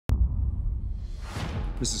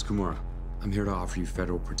Mrs. Kimura, I'm here to offer you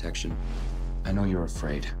federal protection. I know you're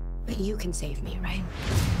afraid. But you can save me, right?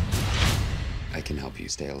 I can help you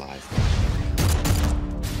stay alive.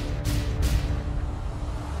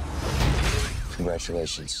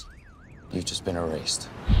 Congratulations. You've just been erased.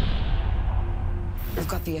 I've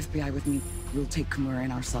got the FBI with me. We'll take Kimura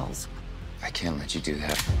in ourselves. I can't let you do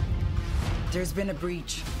that. There's been a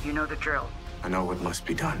breach. You know the drill. I know what must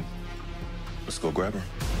be done. Let's go grab her.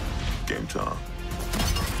 Game time.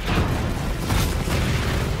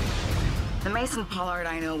 The Mason Pollard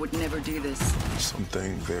I know would never do this.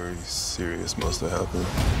 Something very serious must have happened.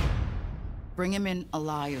 Bring him in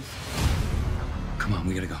alive. Come on,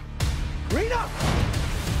 we gotta go. Rita!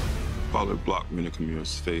 Pollard blocked Mina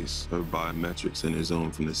Kimura's face, her biometrics, and his own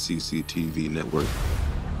from the CCTV network.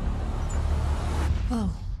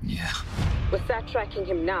 Oh. Yeah. We're start tracking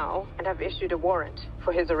him now and have issued a warrant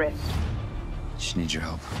for his arrest. She needs your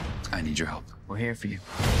help. I need your help. We're here for you.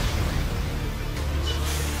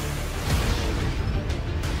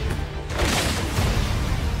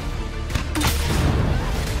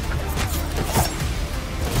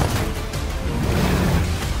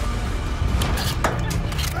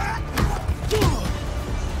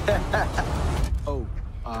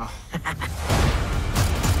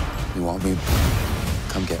 You want me?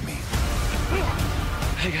 Come get me.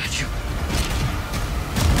 I got you.